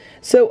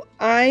 So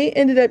I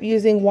ended up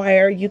using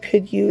wire. You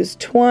could use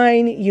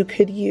twine, you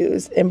could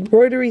use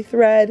embroidery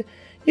thread.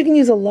 You can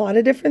use a lot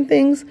of different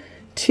things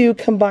to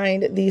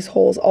combine these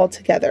holes all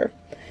together.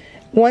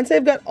 Once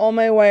I've got all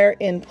my wire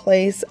in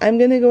place, I'm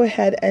going to go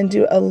ahead and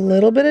do a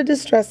little bit of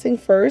distressing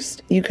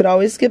first. You could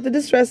always skip the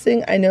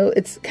distressing. I know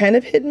it's kind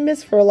of hit and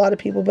miss for a lot of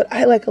people, but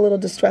I like a little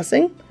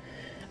distressing.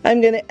 I'm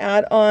going to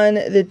add on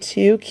the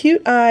 2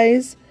 cute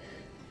eyes,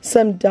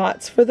 some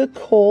dots for the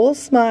kohl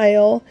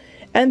smile,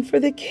 and for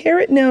the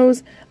carrot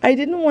nose, I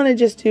didn't want to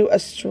just do a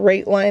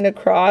straight line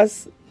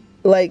across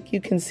like you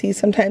can see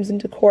sometimes in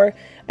decor.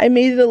 I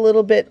made it a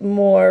little bit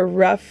more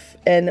rough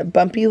and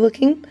bumpy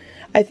looking.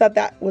 I thought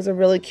that was a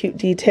really cute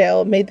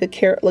detail, made the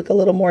carrot look a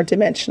little more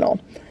dimensional.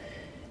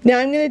 Now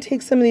I'm going to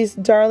take some of these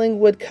darling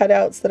wood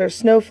cutouts that are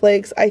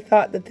snowflakes. I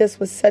thought that this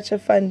was such a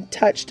fun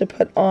touch to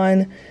put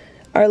on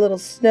our little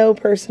snow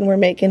person we're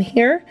making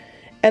here.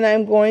 And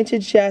I'm going to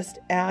just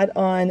add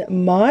on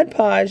Mod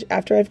Podge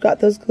after I've got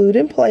those glued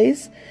in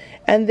place.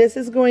 And this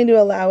is going to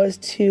allow us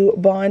to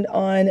bond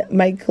on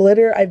my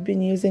glitter I've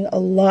been using a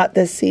lot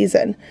this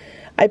season.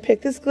 I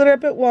picked this glitter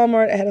up at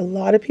Walmart. I had a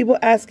lot of people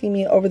asking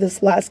me over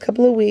this last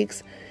couple of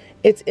weeks.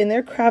 It's in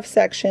their craft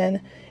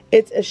section.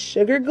 It's a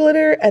sugar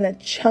glitter and a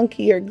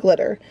chunkier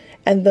glitter.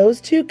 And those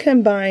two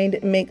combined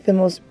make the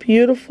most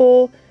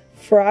beautiful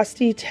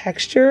frosty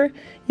texture.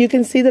 You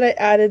can see that I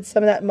added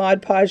some of that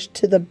Mod Podge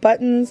to the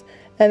buttons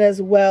and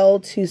as well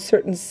to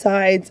certain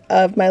sides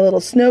of my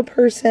little snow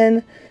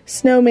person,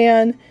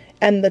 snowman,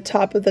 and the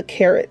top of the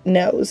carrot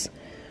nose.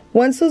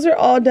 Once those are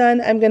all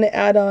done, I'm going to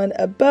add on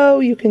a bow.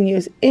 You can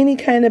use any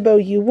kind of bow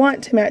you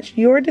want to match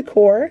your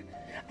decor.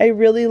 I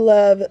really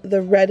love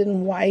the red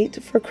and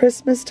white for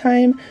Christmas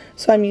time,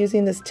 so I'm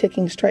using this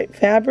ticking stripe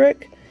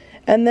fabric.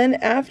 And then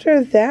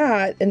after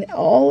that, and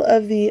all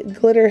of the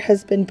glitter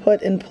has been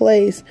put in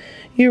place,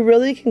 you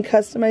really can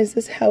customize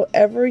this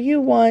however you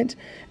want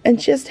and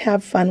just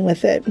have fun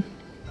with it.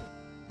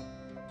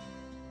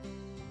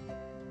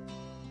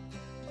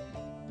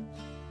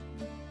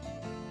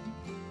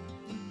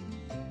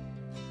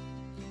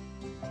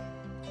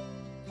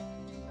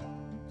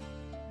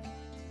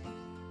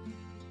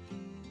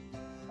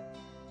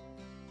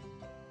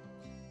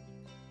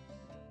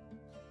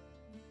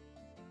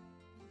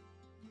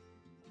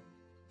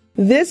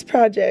 This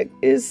project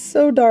is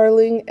so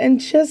darling and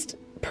just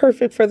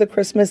perfect for the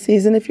Christmas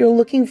season if you're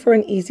looking for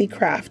an easy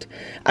craft.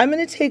 I'm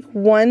going to take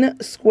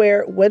 1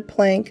 square wood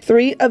plank,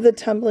 3 of the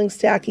tumbling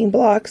stacking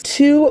blocks,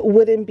 2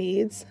 wooden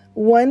beads,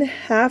 1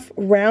 half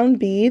round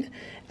bead,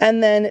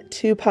 and then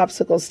 2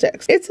 popsicle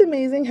sticks. It's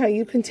amazing how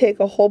you can take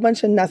a whole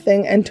bunch of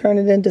nothing and turn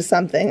it into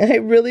something. I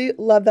really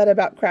love that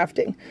about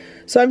crafting.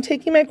 So I'm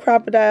taking my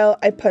crocodile,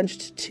 I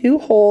punched 2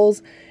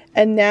 holes,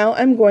 and now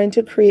I'm going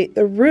to create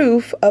the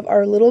roof of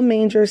our little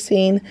manger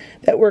scene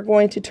that we're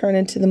going to turn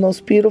into the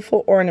most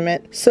beautiful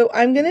ornament. So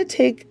I'm going to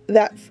take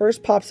that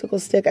first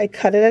popsicle stick, I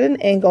cut it at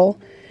an angle,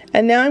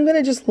 and now I'm going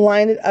to just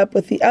line it up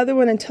with the other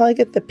one until I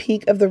get the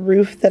peak of the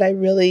roof that I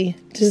really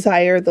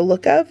desire the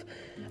look of.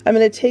 I'm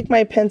going to take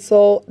my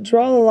pencil,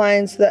 draw the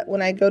line so that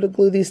when I go to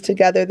glue these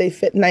together, they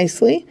fit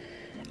nicely.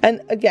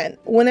 And again,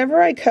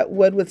 whenever I cut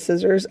wood with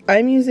scissors,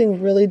 I'm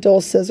using really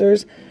dull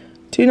scissors.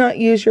 Do not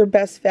use your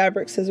best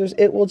fabric scissors.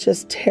 It will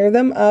just tear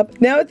them up.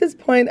 Now at this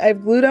point,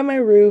 I've glued on my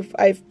roof.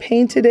 I've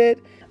painted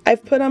it.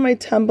 I've put on my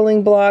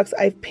tumbling blocks.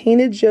 I've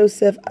painted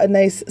Joseph a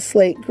nice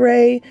slate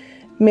gray,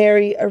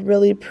 Mary a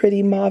really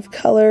pretty mauve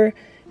color,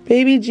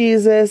 baby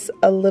Jesus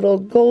a little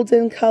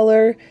golden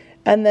color,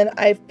 and then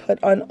I've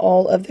put on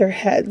all of their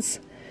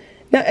heads.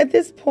 Now at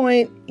this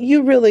point,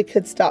 you really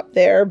could stop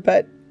there,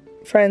 but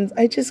friends,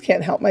 I just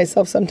can't help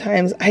myself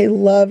sometimes. I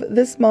love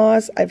this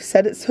moss. I've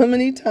said it so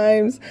many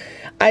times.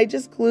 I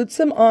just glued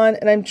some on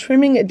and I'm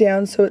trimming it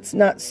down so it's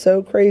not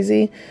so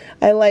crazy.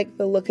 I like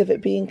the look of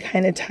it being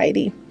kind of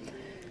tidy.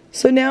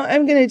 So now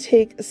I'm going to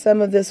take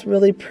some of this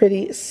really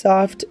pretty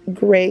soft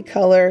gray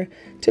color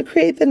to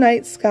create the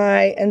night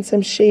sky and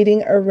some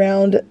shading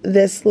around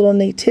this little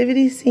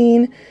nativity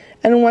scene.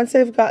 And once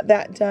I've got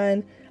that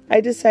done, I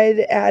decided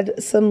to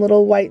add some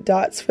little white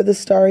dots for the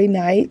starry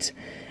night.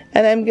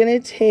 And I'm going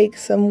to take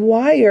some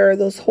wire,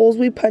 those holes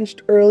we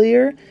punched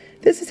earlier.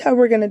 This is how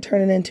we're going to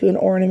turn it into an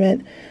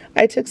ornament.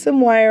 I took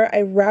some wire,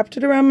 I wrapped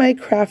it around my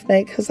craft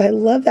knife because I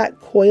love that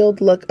coiled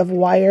look of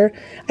wire.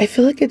 I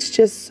feel like it's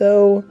just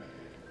so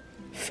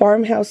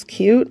farmhouse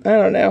cute. I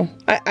don't know.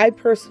 I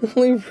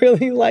personally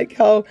really like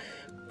how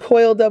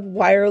coiled up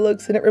wire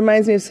looks, and it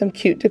reminds me of some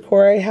cute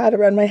decor I had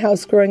around my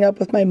house growing up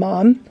with my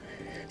mom.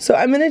 So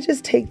I'm going to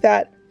just take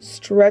that,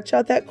 stretch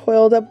out that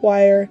coiled up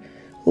wire,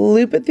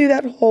 loop it through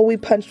that hole we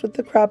punched with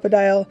the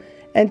crocodile,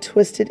 and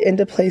twist it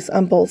into place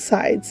on both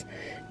sides.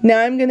 Now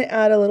I'm going to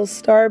add a little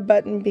star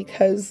button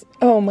because,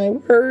 oh my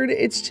word,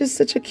 it's just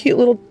such a cute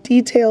little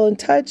detail and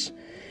touch.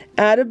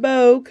 Add a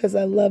bow because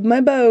I love my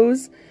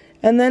bows.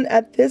 And then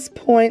at this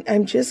point,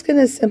 I'm just going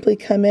to simply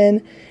come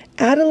in,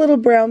 add a little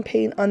brown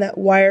paint on that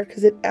wire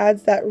because it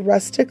adds that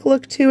rustic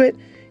look to it.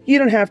 You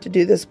don't have to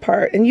do this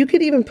part. And you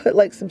could even put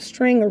like some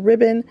string or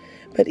ribbon,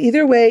 but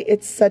either way,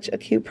 it's such a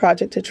cute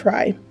project to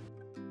try.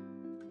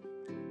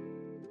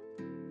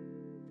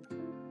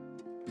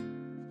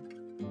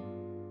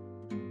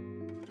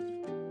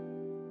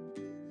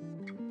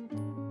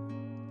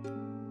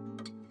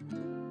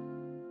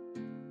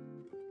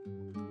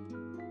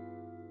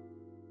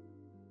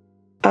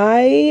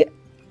 I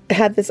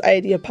had this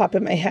idea pop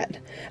in my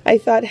head. I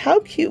thought, how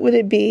cute would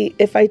it be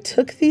if I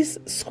took these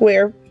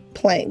square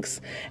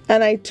planks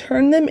and I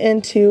turned them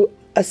into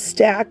a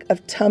stack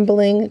of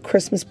tumbling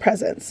Christmas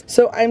presents.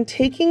 So I'm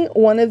taking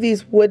one of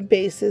these wood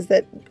bases,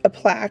 a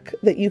plaque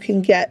that you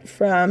can get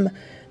from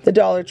the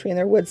Dollar Tree in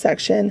their wood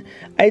section.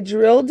 I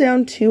drilled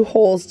down 2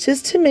 holes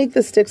just to make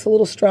the sticks a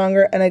little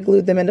stronger, and I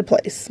glued them into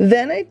place.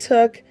 Then I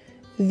took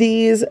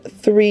these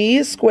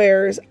 3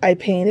 squares. I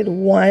painted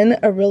one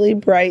a really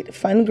bright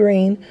fun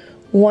green,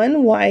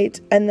 one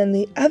white, and then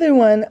the other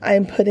one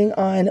I'm putting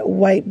on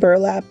white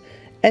burlap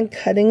and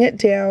cutting it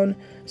down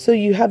so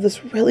you have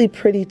this really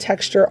pretty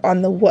texture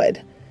on the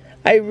wood.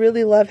 I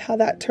really love how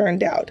that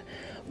turned out.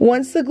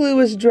 Once the glue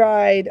was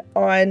dried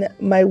on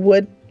my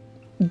wood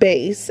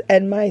base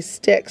and my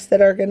sticks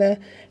that are gonna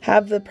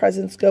have the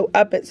presents go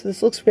up it, so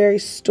this looks very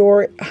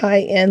store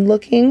high-end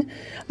looking,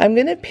 I'm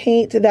gonna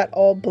paint that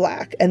all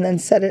black and then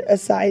set it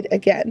aside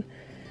again.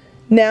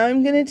 Now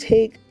I'm gonna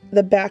take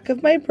the back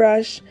of my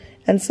brush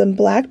and some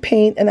black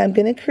paint, and I'm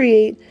gonna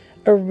create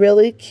a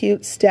really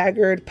cute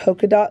staggered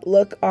polka dot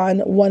look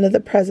on one of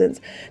the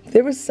presents.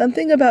 There was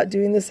something about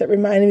doing this that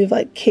reminded me of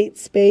like Kate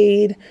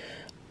Spade.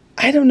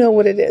 I don't know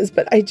what it is,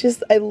 but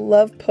I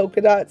love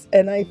polka dots,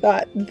 and I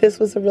thought this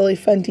was a really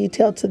fun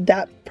detail to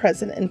that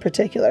present in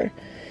particular.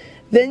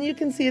 Then you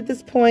can see at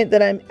this point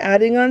that I'm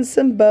adding on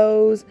some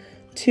bows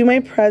to my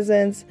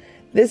presents.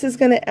 This is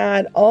going to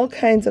add all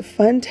kinds of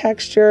fun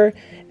texture,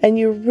 and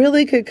you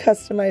really could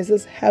customize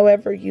this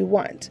however you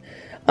want.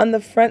 On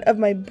the front of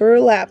my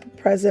burlap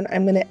present,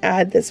 I'm going to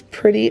add this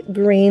pretty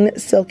green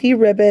silky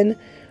ribbon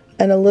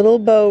and a little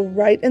bow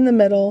right in the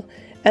middle.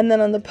 And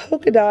then on the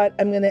polka dot,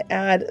 I'm going to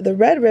add the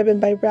red ribbon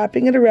by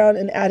wrapping it around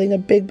and adding a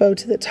big bow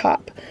to the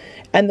top.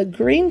 And the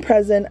green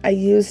present, I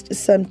used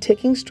some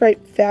ticking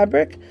stripe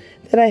fabric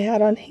that I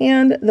had on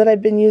hand that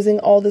I've been using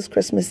all this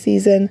Christmas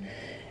season.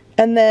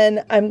 And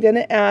then I'm going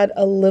to add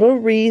a little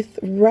wreath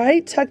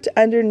right tucked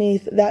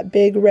underneath that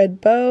big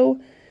red bow.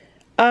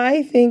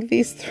 I think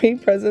these 3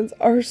 presents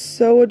are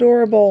so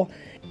adorable.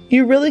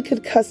 You really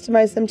could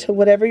customize them to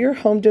whatever your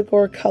home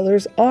decor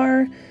colors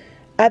are.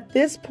 At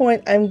this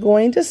point, I'm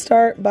going to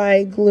start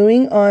by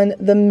gluing on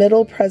the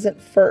middle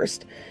present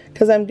first,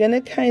 because I'm going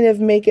to kind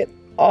of make it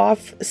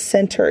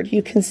off-centered.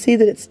 You can see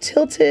that it's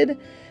tilted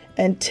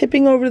and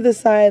tipping over to the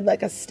side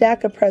like a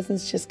stack of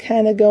presents, just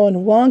kind of going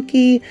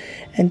wonky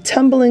and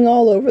tumbling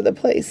all over the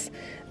place.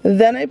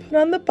 Then I put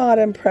on the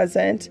bottom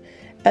present,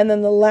 and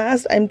then the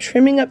last, I'm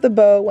trimming up the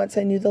bow once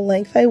I knew the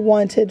length I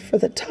wanted for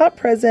the top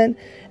present,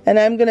 and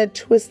I'm going to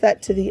twist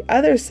that to the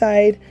other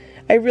side.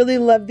 I really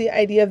love the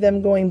idea of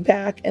them going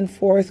back and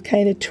forth,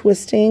 kind of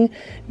twisting,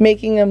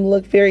 making them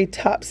look very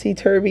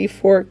topsy-turvy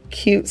for a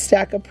cute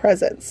stack of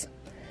presents.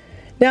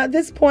 Now at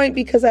this point,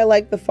 because I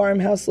like the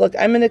farmhouse look,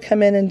 I'm going to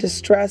come in and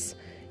distress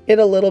it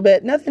a little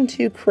bit. Nothing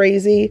too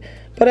crazy,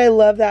 but I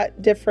love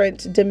that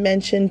different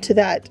dimension to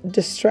that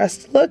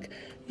distressed look.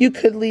 You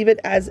could leave it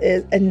as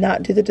is and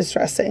not do the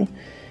distressing.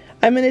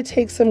 I'm going to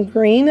take some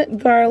green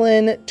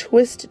garland,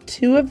 twist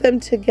 2 of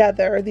them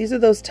together. These are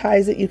those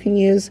ties that you can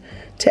use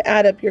to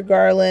add up your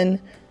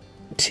garland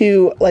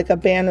to like a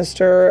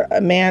banister,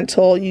 a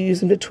mantle. You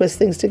use them to twist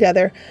things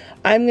together.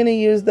 I'm going to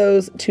use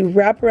those to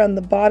wrap around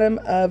the bottom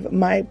of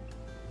my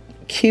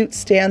cute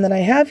stand that I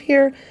have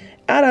here.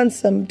 Add on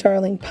some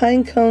darling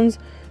pine cones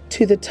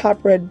to the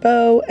top red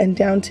bow and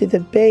down to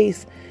the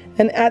base.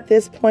 And at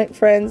this point,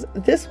 friends,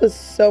 this was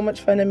so much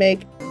fun to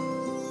make.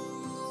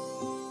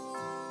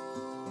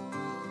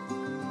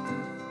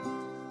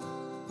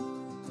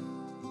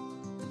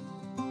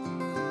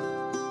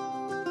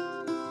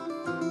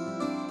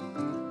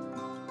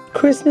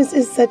 Christmas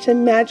is such a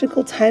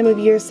magical time of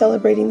year,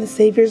 celebrating the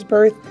Savior's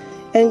birth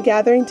and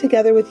gathering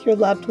together with your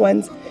loved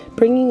ones,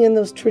 bringing in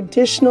those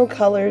traditional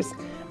colors.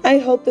 I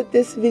hope that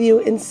this video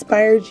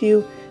inspired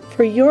you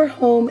for your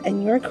home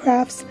and your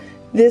crafts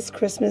this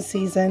Christmas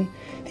season.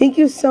 Thank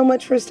you so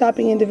much for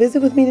stopping in to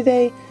visit with me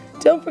today.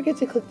 Don't forget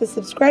to click the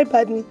subscribe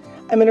button.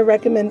 I'm going to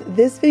recommend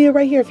this video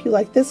right here. If you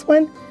like this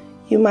one,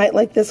 you might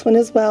like this one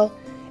as well.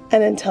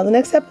 And until the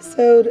next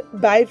episode,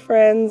 bye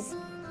friends.